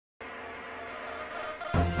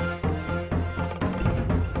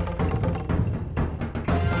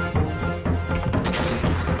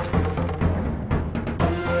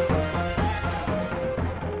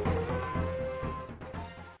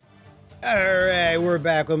Alright, we're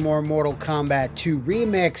back with more Mortal Kombat 2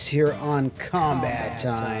 Remix here on Combat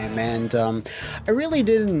Time. And I really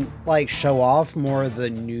didn't show off more of the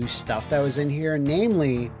new stuff that was in here,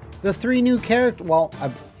 namely the three new characters. Well,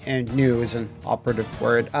 and new is an operative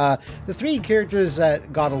word. The three characters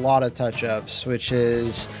that got a lot of touch-ups, which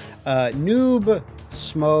is Noob,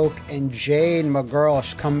 Smoke, and Jade, my girl.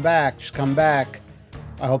 She's come back. She's come back.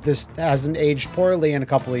 I hope this hasn't aged poorly in a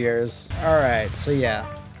couple of years. Alright, so yeah.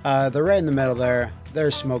 They're right in the middle there.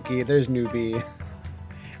 There's Smokey, there's Newbie,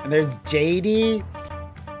 and there's JD.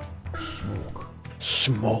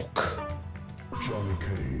 Smoke. Johnny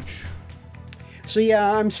Cage. So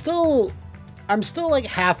yeah, I'm still like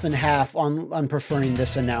half and half on preferring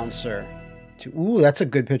this announcer. Ooh, that's a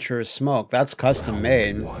good picture of Smoke. That's custom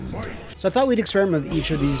made. So I thought we'd experiment with each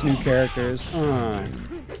of these new characters.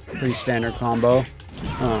 Pretty standard combo.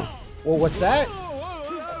 Well, what's that?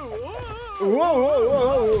 Whoa, whoa,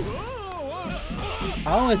 whoa.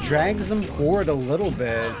 Oh, it drags them forward a little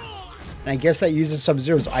bit. And I guess that uses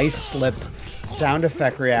Sub-Zero's Ice Slip sound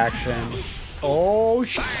effect reaction. Oh,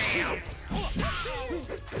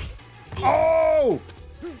 oh!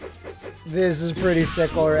 This is pretty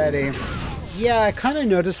sick already. Yeah, I kind of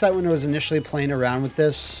noticed that when I was initially playing around with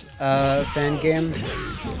this fan game.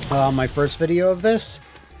 My first video of this.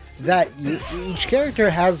 That each character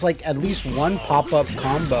has at least one pop-up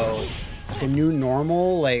combo. A new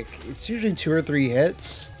normal, it's usually 2 or 3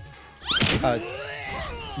 hits.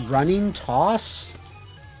 Running toss,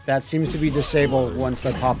 that seems to be disabled once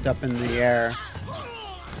they're popped up in the air.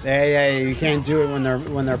 Yeah, you can't do it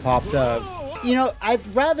when they're popped up. You know, I'd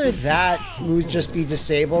rather that move just be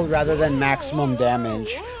disabled rather than maximum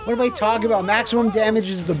damage. What am I talking about? Maximum damage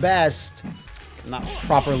is the best. I'm not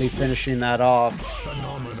properly finishing that off.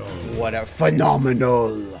 Phenomenal. What a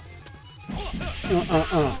phenomenal.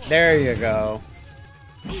 There you go.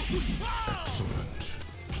 Excellent.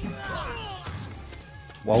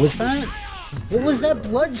 What was that? What was that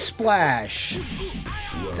blood splash?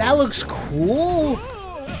 That looks cool.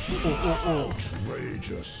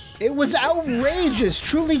 Outrageous. It was outrageous.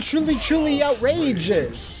 Truly, truly, truly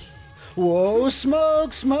outrageous. Whoa,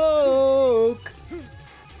 smoke, smoke.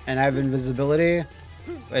 And I have invisibility,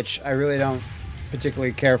 which I really don't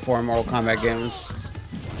particularly care for in Mortal Kombat games.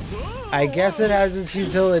 I guess it has its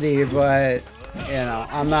utility, but, you know,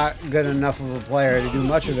 I'm not good enough of a player to do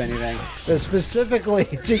much of anything. But specifically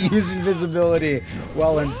to use invisibility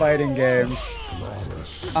while in fighting games.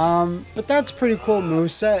 But that's a pretty cool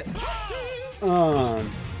moveset.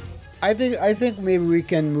 I think maybe we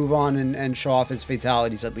can move on and show off his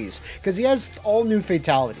fatalities at least. Because he has all new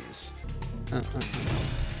fatalities.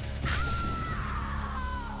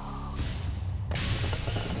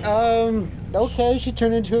 Okay, she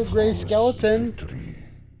turned into a gray skeleton.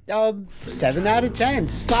 7 out of 10.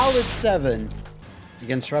 Solid 7.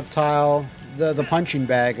 Against Reptile, the punching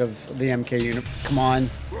bag of the MK unit. Come on.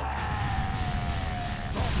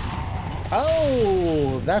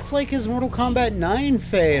 Oh, that's like his Mortal Kombat 9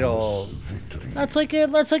 fatal. That's like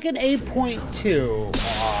an 8.2.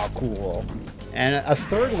 Ah, cool. And a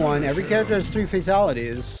third one, every character has 3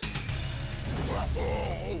 fatalities.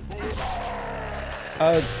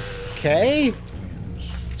 Okay.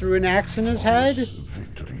 Threw an axe in his head.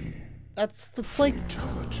 That's like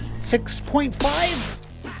 6.5.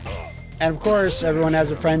 And of course, everyone has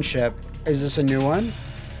a friendship. Is this a new one?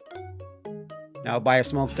 Now buy a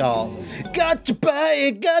smoke doll. Got to buy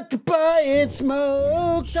it,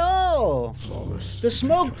 smoke doll. The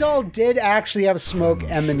smoke doll did actually have smoke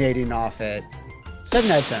emanating off it. 7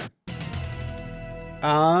 out of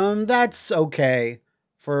 10. That's okay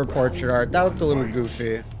for portrait art. That looked a little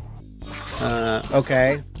goofy.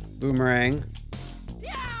 Okay. Boomerang.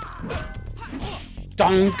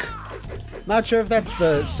 Donk. Not sure if that's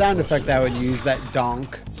the sound effect I would use, that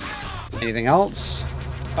donk. Anything else?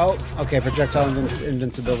 Oh, okay, projectile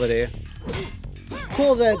invincibility.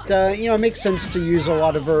 Cool that, you know, it makes sense to use a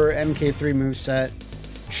lot of her MK3 moveset.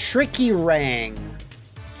 Tricky Rang.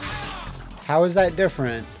 How is that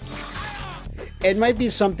different? It might be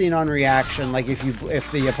something on reaction, like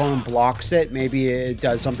if the opponent blocks it, maybe it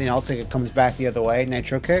does something else, like it comes back the other way.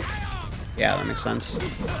 Nitro kick. Yeah, that makes sense.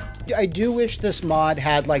 I do wish this mod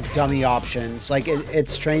had dummy options.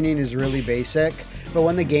 Its training is really basic, but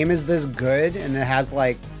when the game is this good and it has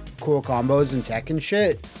cool combos and tech and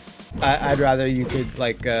shit, I'd rather you could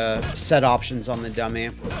set options on the dummy.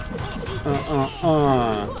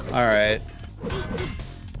 Alright.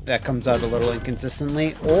 That comes out a little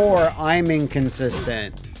inconsistently, or I'm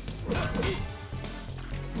inconsistent.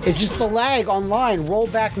 It's just the lag online,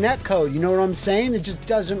 rollback netcode, you know what I'm saying? It just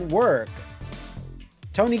doesn't work.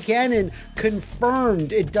 Tony Cannon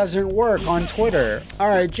confirmed it doesn't work on Twitter. All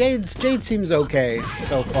right, Jade seems okay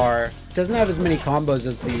so far. Doesn't have as many combos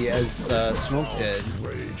as Smoke did.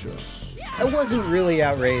 It wasn't really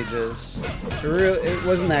outrageous. It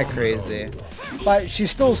wasn't that crazy, but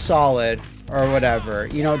she's still solid or whatever.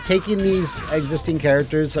 You know, taking these existing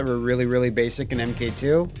characters that were really, really basic in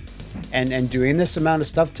MK2 and doing this amount of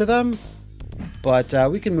stuff to them. But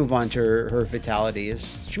we can move on to her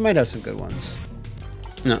fatalities. She might have some good ones.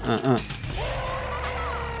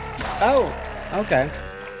 Oh, okay.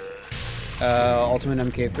 Ultimate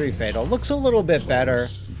MK3 Fatal. Looks a little bit better,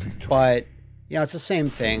 but, you know, it's the same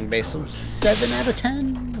thing. Basically, 7 out of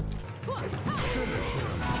 10.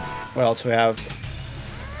 What else do we have?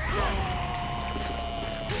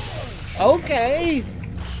 Okay.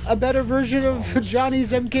 A better version of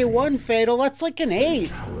Johnny's MK1 Fatal. That's like an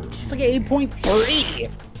 8. It's like an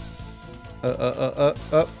 8.3.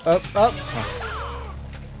 Up.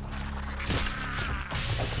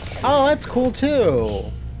 Oh, that's cool too.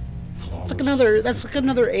 That's like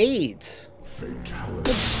another 8. Good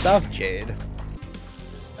stuff, Jade.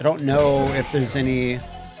 I don't know if there's any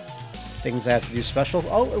things I have to do special.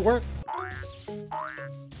 Oh, it worked.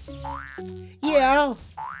 Yeah.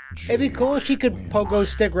 It'd be cool if she could pogo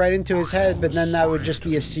stick right into his head, but then that would just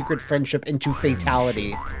be a secret friendship into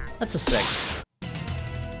fatality. That's a 6.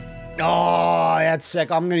 Oh, that's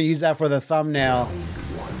sick. I'm gonna use that for the thumbnail.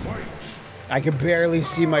 I can barely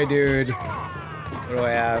see my dude. What do I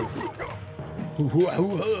have?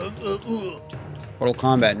 Mortal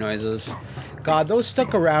Kombat noises. God, those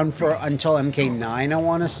stuck around for until MK9, I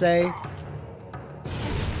want to say.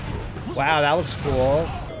 Wow, that looks cool.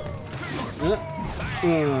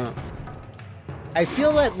 I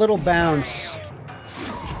feel that little bounce.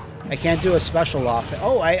 I can't do a special off it.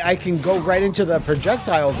 Oh, I can go right into the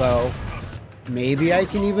projectile, though. Maybe I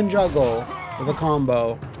can even juggle with a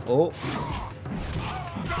combo. Oh.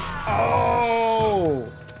 Oh!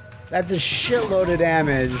 That's a shitload of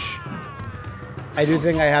damage. I do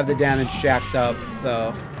think I have the damage jacked up,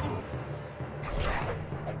 though.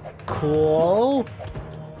 Cool.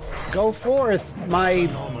 Go forth, my...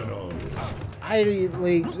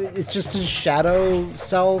 it's just a shadow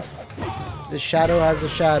self. The shadow has a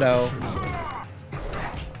shadow.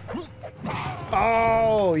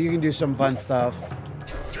 Oh, you can do some fun stuff.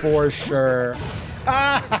 For sure.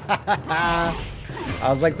 I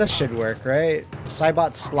was like, this should work, right?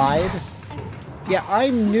 Cybot slide? Yeah,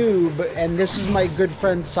 I'm noob, and this is my good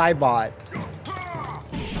friend Cybot.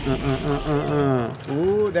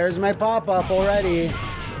 Ooh, there's my pop-up already.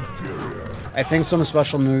 I think some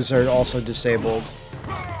special moves are also disabled.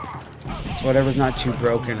 So whatever's not too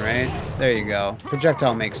broken, right? There you go.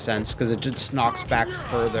 Projectile makes sense, because it just knocks back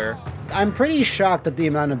further. I'm pretty shocked at the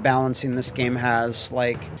amount of balancing this game has.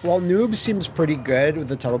 Like, while Noob seems pretty good with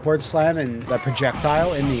the teleport slam and the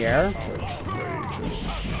projectile in the air,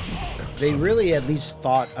 they really at least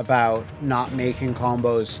thought about not making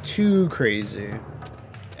combos too crazy.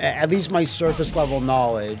 At least my surface level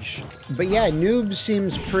knowledge. But yeah, Noob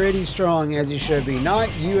seems pretty strong, as he should be. Not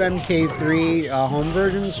UMK3 home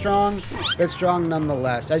version strong, but strong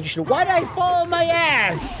nonetheless. As you should. Why'd I fall on my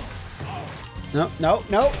ass? No.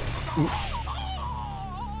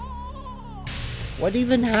 What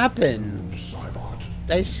even happened?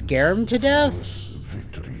 Did I scare him to death?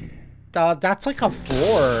 That's like a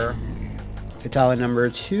 4. Fatality number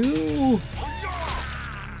 2.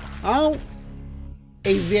 Oh.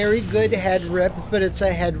 A very good head rip, but it's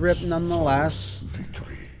a head rip nonetheless.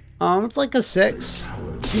 It's like a 6.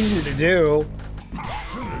 It's easy to do.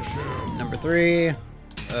 Number 3.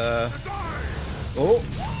 Oh.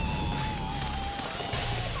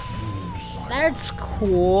 That's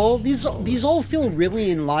cool. These all feel really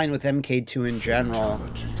in line with MK2 in general.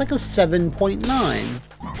 It's like a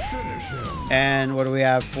 7.9. And what do we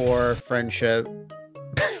have for friendship?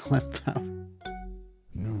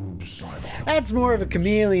 That's more of a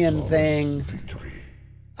chameleon thing.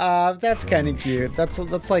 That's kind of cute. That's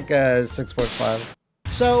like a 6.5.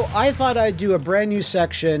 So I thought I'd do a brand new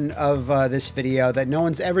section of this video that no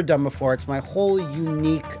one's ever done before. It's my whole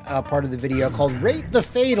unique part of the video called Rate the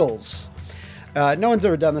Fatals. No one's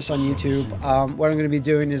ever done this on YouTube. What I'm going to be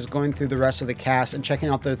doing is going through the rest of the cast and checking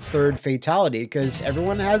out their third fatality, because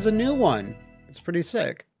everyone has a new one. It's pretty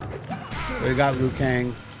sick. So we got Liu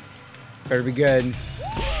Kang. Better be good.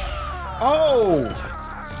 Oh!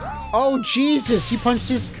 Oh, Jesus, he punched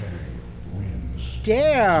his...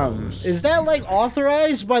 Damn. Is that, like,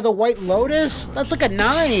 authorized by the White Lotus? That's like a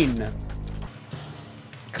 9.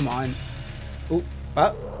 Come on. Ooh.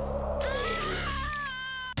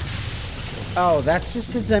 Oh, that's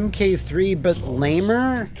just his MK3, but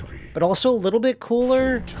lamer? but also a little bit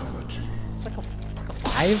cooler. It's like a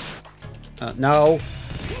 5? No.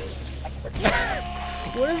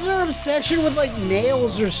 What is their obsession with like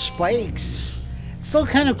nails or spikes? It's still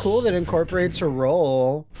kind of cool that it incorporates a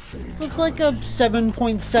roll. It's like a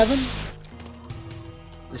 7.7.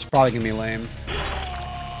 This is probably gonna be lame.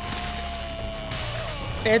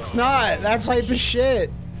 It's not. That's hype as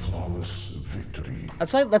shit. Flawless victory.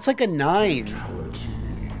 That's like a 9.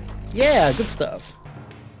 Yeah, good stuff.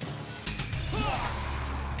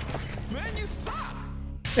 Man, you suck.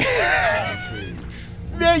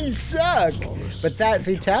 Man, you suck. But that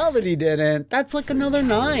fatality didn't. That's like another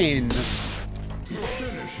 9.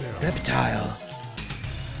 Reptile.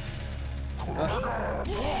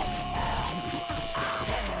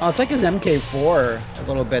 Oh, it's like his MK4 a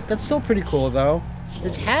little bit. That's still pretty cool though.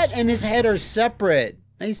 His hat and his head are separate.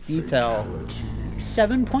 Nice detail.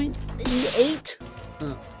 7.8?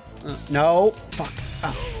 No. Fuck.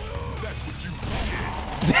 Oh.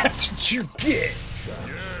 That's what you get.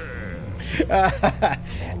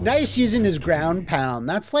 Nice using his ground pound.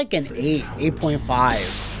 That's like an 8,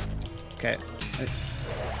 8.5. Okay.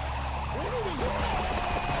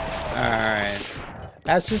 Alright.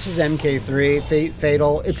 That's just his MK3.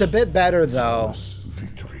 Fatal. It's a bit better though.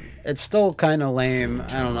 It's still kind of lame.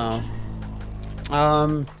 I don't know.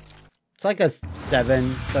 It's like a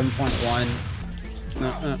 7,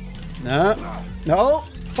 7.1. No.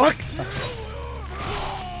 Fuck.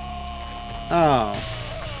 Oh.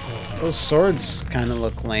 Those swords kind of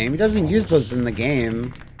look lame. He doesn't use those in the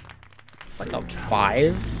game. It's like a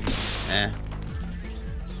 5. Eh.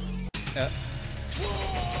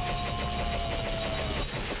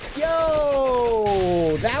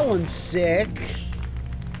 Yo! That one's sick.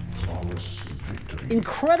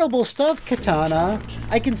 Incredible stuff, Katana.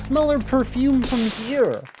 I can smell her perfume from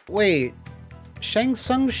here. Wait. Shang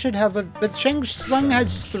Tsung should have a... But Shang Tsung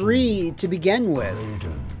has 3 to begin with.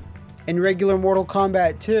 In regular Mortal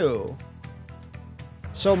Kombat 2.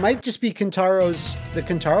 So it might just be the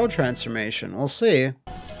Kentaro transformation. We'll see.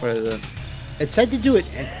 What is it? It said to do it...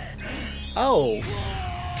 Oh.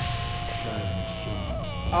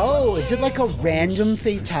 Oh, is it like a random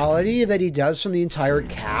fatality that he does from the entire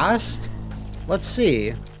cast? Let's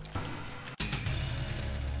see.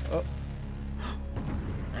 Oh.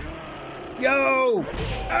 Yo!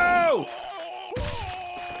 Oh!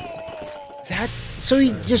 So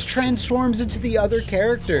he just transforms into the other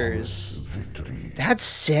characters. That's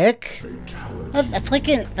sick. That's like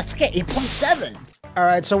an 8.7. All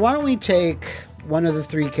right, so why don't we take one of the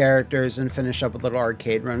 3 characters and finish up a little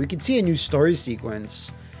arcade run? We can see a new story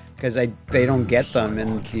sequence because they don't get them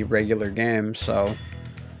in the regular game. So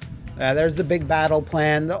there's the big battle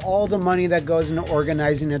plan. All the money that goes into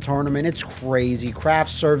organizing a tournament. It's crazy.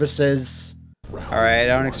 Craft services. All right, I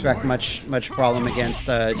don't expect much problem against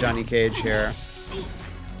Johnny Cage here.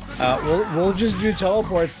 We'll just do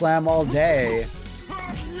teleport slam all day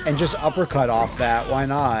and just uppercut off that. Why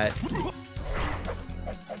not?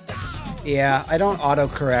 Yeah, I don't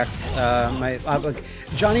autocorrect. Look,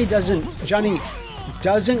 Johnny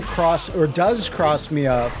doesn't cross or does cross me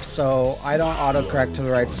up, so I don't autocorrect to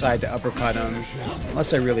the right side to uppercut him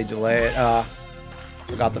unless I really delay it.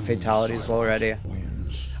 Forgot the fatalities already.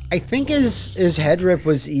 I think his head rip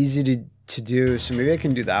was easy to do, so maybe I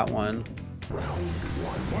can do that one.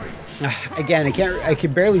 Again, I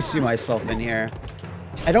can barely see myself in here.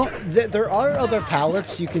 There are other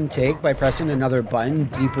palettes you can take by pressing another button,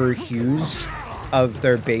 deeper hues of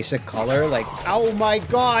their basic color. Like, oh my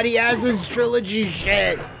god, he has his trilogy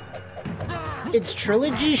shit. It's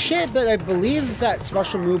trilogy shit, but I believe that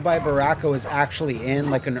special move by Baraka was actually in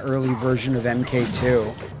like an early version of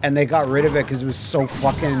MK2, and they got rid of it because it was so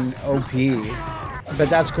fucking OP. But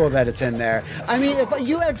that's cool that it's in there. I mean, if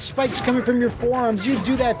you had spikes coming from your forearms, you'd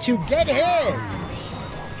do that too. Get hit!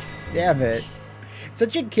 Damn it.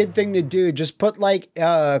 Such a kid thing to do. Just put like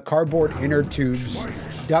cardboard inner tubes,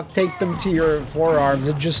 duct tape them to your forearms,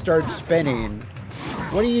 and just start spinning.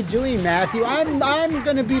 What are you doing, Matthew? I'm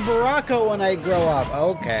gonna be Baraka when I grow up.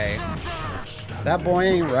 Okay. That boy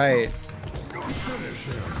ain't right.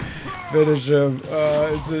 Finish him.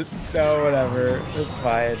 Is it? No, whatever. It's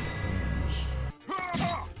fine.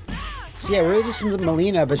 So yeah, we're just in the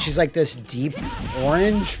Melina, but she's like this deep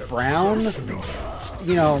orange, brown.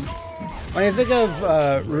 You know, when I think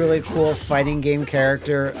of really cool fighting game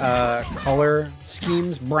character color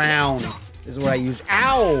schemes, brown is what I use.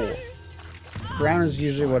 Ow! Brown is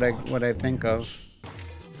usually what I think of.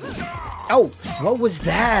 Oh, what was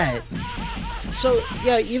that? So,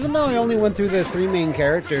 yeah, even though I only went through the 3 main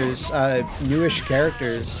characters, newish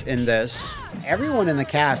characters in this, everyone in the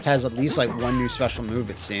cast has at least, like, 1 new special move,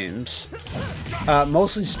 it seems.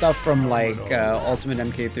 Mostly stuff from, like, Ultimate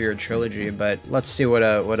MK3 or Trilogy, but let's see what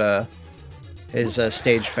his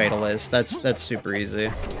stage fatal is. That's super easy.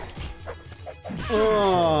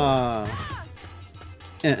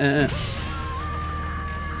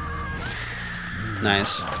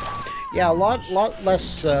 Nice. Yeah, a lot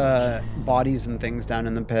less bodies and things down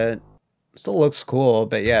in the pit. Still looks cool,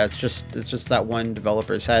 but yeah, it's just that one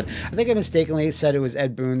developer's head. I think I mistakenly said it was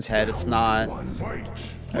Ed Boon's head. It's not.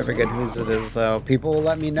 I forget whose it is though. People will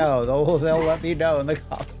let me know. They'll let me know in the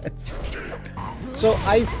comments. So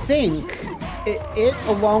I think it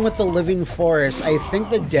along with the Living Forest, I think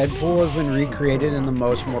the Deadpool has been recreated in the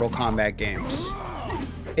most Mortal Kombat games.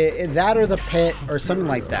 That or the pit or something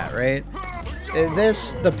like that, right?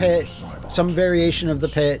 This, the pit, some variation of the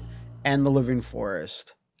pit, and the Living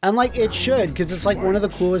Forest. And like it should, because it's like one of the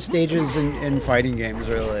coolest stages in fighting games,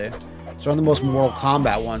 really. It's one of the most Mortal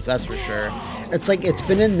Kombat ones, that's for sure. It's like, it's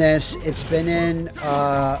been in this, it's been in,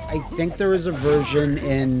 I think there was a version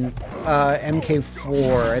in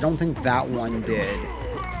MK4. I don't think that one did.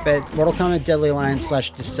 But Mortal Kombat Deadly Alliance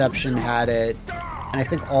 / Deception had it. And I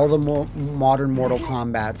think all the modern Mortal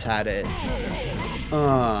Kombats had it.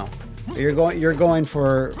 You're going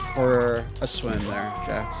for a swim there,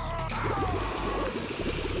 Jax.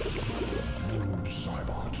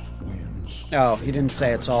 Oh, he didn't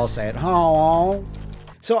say it, so I'll say it. Oh.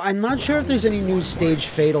 So I'm not sure if there's any new stage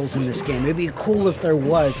fatals in this game. It'd be cool if there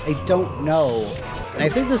was. I don't know. And I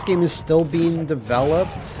think this game is still being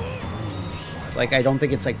developed. Like, I don't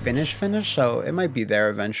think it's like finished, so it might be there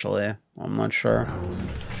eventually. I'm not sure.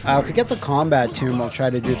 If we get the combat tomb, I'll try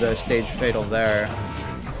to do the stage fatal there.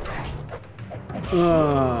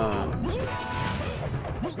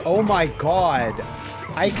 Oh my god.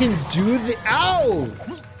 I can do the... Ow!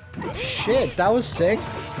 Shit, that was sick.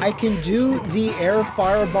 I can do the air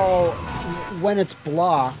fireball when it's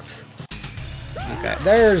blocked. Okay,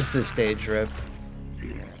 there's the stage rip.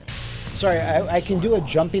 Sorry, I can do a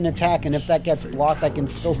jumping attack, and if that gets blocked, I can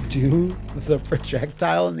still do the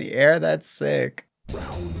projectile in the air. That's sick.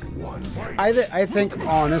 I think,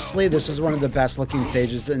 honestly, this is one of the best looking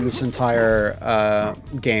stages in this entire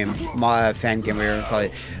game, fan game, whatever you call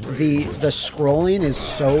it. The scrolling is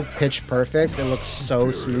so pitch perfect. It looks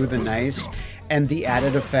so smooth and nice. And the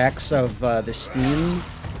added effects of the steam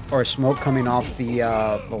or smoke coming off the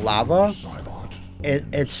lava,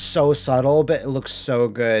 it's so subtle, but it looks so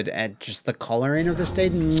good. And just the coloring of the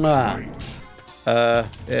stage, mwah.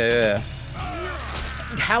 Yeah.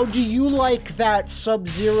 How do you like that,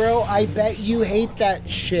 Sub-Zero? I bet you hate that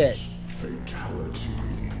shit. Fatality.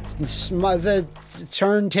 The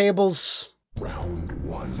turntables. Round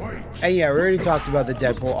 1. And yeah, we already talked about the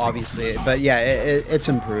Deadpool, obviously. But yeah, it's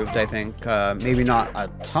improved, I think. Maybe not a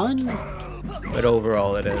ton, but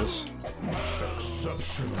overall it is.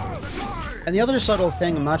 And the other subtle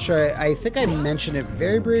thing, I'm not sure, I think I mentioned it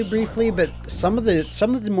very, very briefly, but some of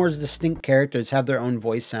the more distinct characters have their own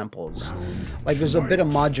voice samples. Like there's a bit of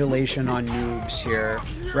modulation on Noobs here.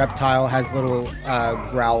 Reptile has little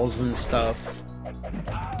growls and stuff.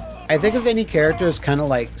 I think if any character is kind of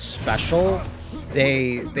like special,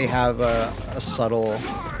 they have a subtle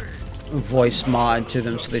voice mod to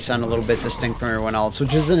them, so they sound a little bit distinct from everyone else,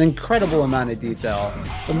 which is an incredible amount of detail.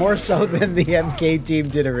 The more so than the MK team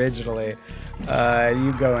did originally.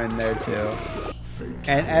 You go in there too.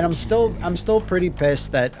 And I'm still pretty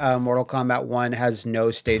pissed that Mortal Kombat 1 has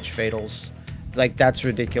no stage fatals. Like that's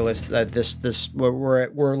ridiculous. That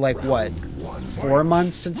we're like what, 4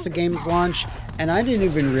 months since the game's launch, and I didn't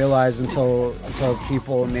even realize until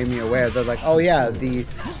people made me aware. They're like, oh yeah, the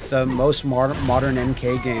most modern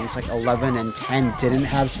MK games like 11 and 10 didn't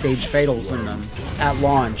have stage fatals in them at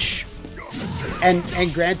launch. And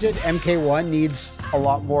granted, MK1 needs a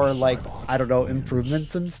lot more, like, I don't know,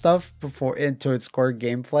 improvements and stuff into its core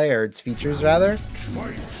gameplay, or its features rather.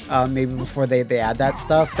 Maybe before they add that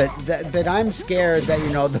stuff. But I'm scared that, you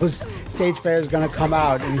know, those stage fares are gonna come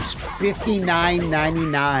out and it's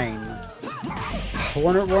 $59.99.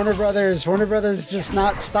 Warner Brothers just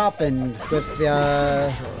not stopping with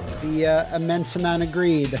the immense amount of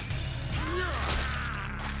greed.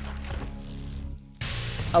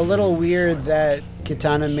 A little weird that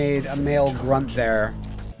Kitana made a male grunt there.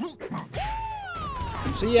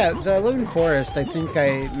 So yeah, the Living Forest, I think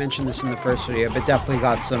I mentioned this in the first video, but definitely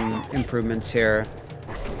got some improvements here.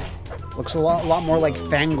 Looks a lot more like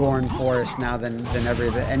Fangorn Forest now than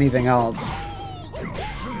anything else.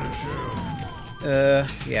 Yeah,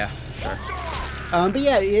 sure. But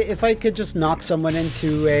yeah, if I could just knock someone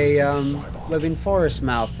into a living forest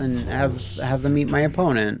mouth and have them eat my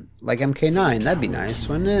opponent like MK9. That'd be nice,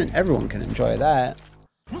 wouldn't it? Everyone can enjoy that.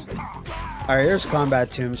 Alright, here's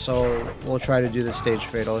Combat Tomb, so we'll try to do the stage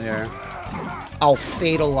fatal here. I'll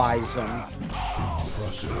fatalize them.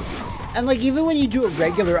 And like, even when you do a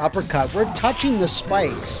regular uppercut, we're touching the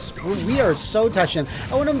spikes. We are so touching them.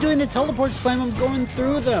 And when I'm doing the teleport slam, I'm going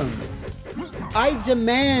through them. I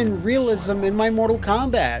demand realism in my Mortal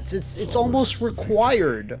Kombat. It's almost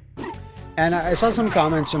required. And I saw some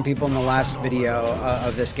comments from people in the last video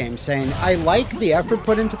of this game saying, I like the effort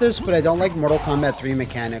put into this, but I don't like Mortal Kombat 3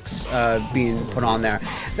 mechanics being put on there.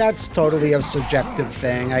 That's totally a subjective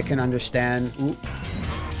thing. I can understand. Ooh.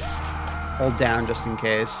 Hold down just in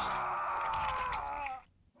case.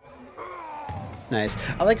 Nice.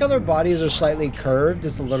 I like how their bodies are slightly curved.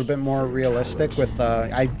 It's a little bit more realistic with,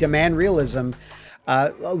 I demand realism.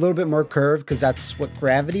 A little bit more curved because that's what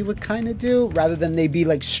gravity would kind of do, rather than they be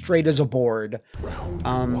like straight as a board.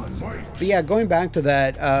 But yeah, going back to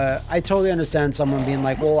that, I totally understand someone being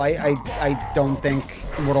like, well, I don't think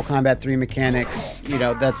Mortal Kombat 3 mechanics, you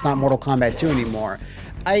know, that's not Mortal Kombat 2 anymore.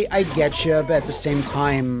 I get you, but at the same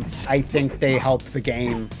time, I think they help the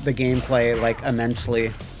gameplay like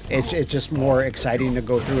immensely. It's just more exciting to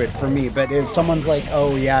go through it for me. But if someone's like,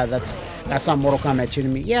 oh yeah, that's not Mortal Kombat 2 to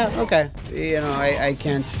me, yeah, okay. You know, I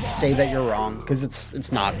can't say that you're wrong, because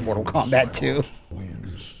it's not Mortal Kombat 2.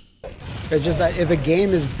 It's just that if a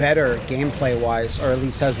game is better gameplay-wise, or at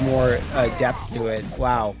least has more depth to it,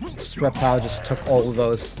 wow, Reptile just took all of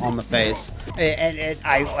those on the face. And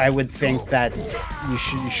I would think that you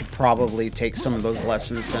should probably take some of those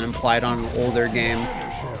lessons and apply it on an older game.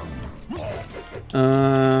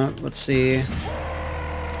 Let's see.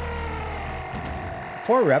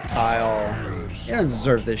 Poor Reptile. He doesn't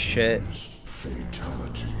deserve this shit.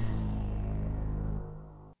 Fatality.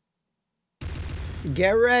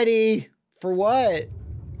 Get ready. For what?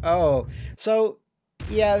 Oh, so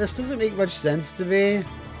yeah, this doesn't make much sense to me.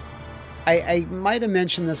 I might have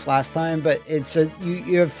mentioned this last time, but it's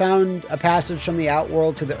you have found a passage from the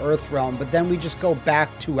Outworld to the Earth Realm, but then we just go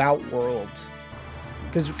back to Outworld.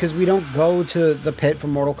 Because we don't go to the pit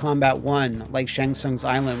from Mortal Kombat 1, like Shang Tsung's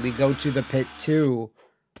Island. We go to the pit 2,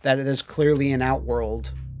 that it is clearly an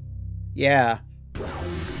Outworld. Yeah.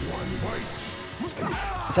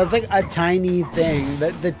 Sounds like a tiny thing.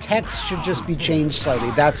 The text should just be changed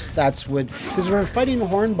slightly. That's what... Because we're fighting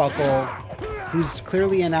Hornbuckle, who's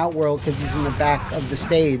clearly an Outworld because he's in the back of the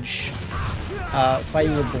stage.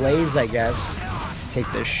 Fighting with Blaze, I guess.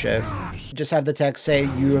 Take this shit. Just have the text say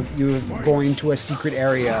you have going to a secret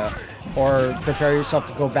area, or prepare yourself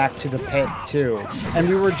to go back to the pit 2. And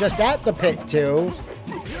we were just at the pit 2,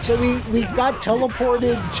 so we got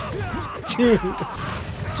teleported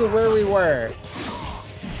to where we were.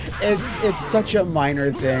 It's such a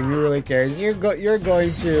minor thing. Who really cares? You're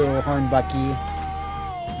going to Hornbucky.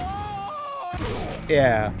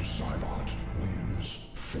 Yeah.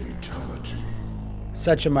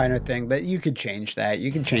 Such a minor thing, but you could change that.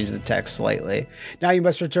 You can change the text slightly. Now you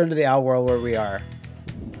must return to the Outworld where we are.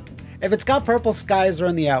 If it's got purple skies, we're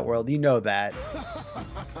in the Outworld. You know that.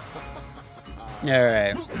 All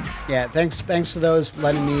right. Yeah. Thanks to those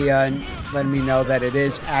letting me know that it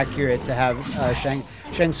is accurate to have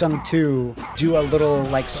Shang Tsung 2 do a little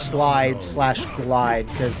like slide/glide,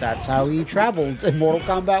 because that's how he traveled in Mortal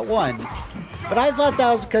Kombat 1. But I thought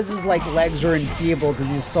that was because his like legs are enfeebled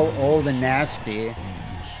because he's so old and nasty.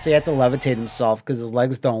 So he had to levitate himself because his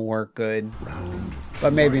legs don't work good.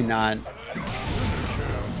 But maybe not.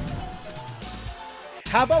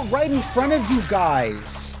 How about right in front of you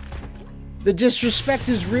guys? The disrespect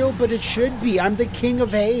is real, but it should be. I'm the king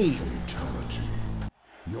of hate.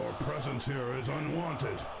 Your presence here is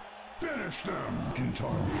unwanted. Finish them,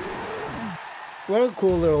 Kintaro. What a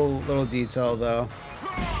cool little detail, though.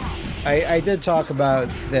 I did talk about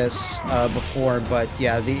this before, but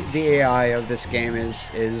yeah, the AI of this game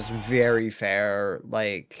is very fair.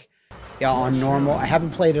 Like, yeah, on normal. I haven't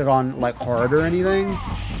played it on like hard or anything,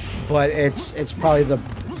 but it's probably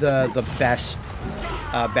the best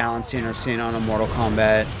balancing I've seen on a Mortal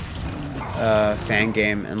Kombat fan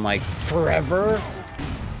game in like forever.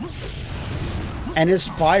 And his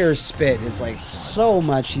fire spit is like so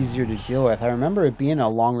much easier to deal with. I remember it being a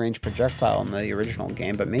long-range projectile in the original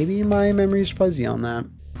game, but maybe my memory's fuzzy on that.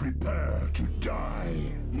 Prepare to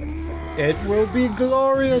die. It will be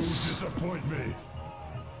glorious. Disappoint me.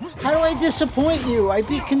 How do I disappoint you? I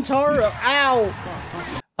beat Kintaro. Ow!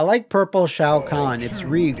 I like purple Shao Kahn. It's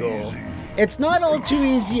regal. It's not all too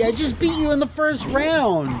easy. I just beat you in the first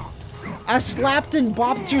round. I slapped and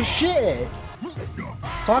bopped your shit.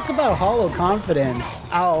 Talk about hollow confidence.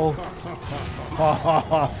 Ow.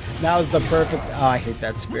 Now's the perfect... Oh, I hate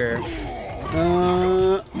that spear.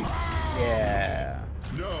 Yeah.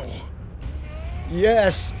 No.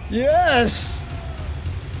 Yes! Yes!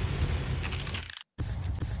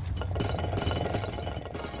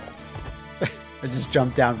 I just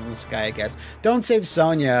jumped down from the sky, I guess. Don't save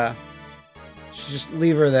Sonya. Just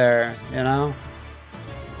leave her there, you know?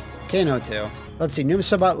 Kano too. Let's see, Numa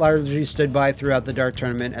Sabat largely stood by throughout the Dark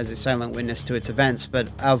Tournament as a silent witness to its events, but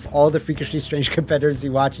of all the freakishly strange competitors he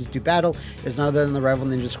watches do battle, it is none other than the rival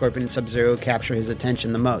ninja Scorpion and Sub-Zero capture his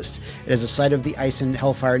attention the most. It is the sight of the Ice and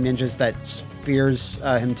Hellfire ninjas that spurs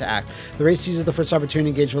him to act. The race uses the first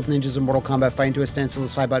opportunity to engage both ninjas in Mortal Kombat, fighting to a standstill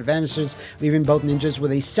as Saibot vanishes, leaving both ninjas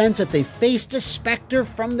with a sense that they faced a specter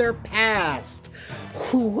from their past.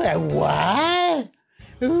 What?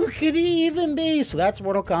 Who could he even be? So that's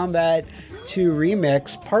Mortal Kombat 2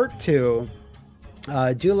 Remix Part 2.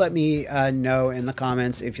 Do let me know in the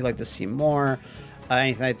comments if you'd like to see more,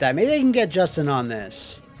 anything like that. Maybe I can get Justin on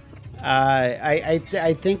this. I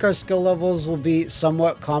think our skill levels will be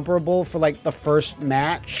somewhat comparable for like the first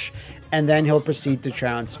match, and then he'll proceed to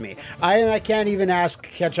trounce me. I can't even ask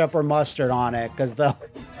ketchup or mustard on it because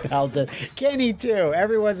they'll do. Kenny too.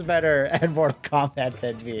 Everyone's better at Mortal Kombat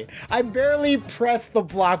than me. I barely pressed the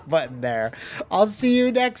block button there. I'll see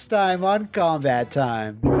you next time on Combat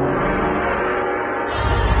Time.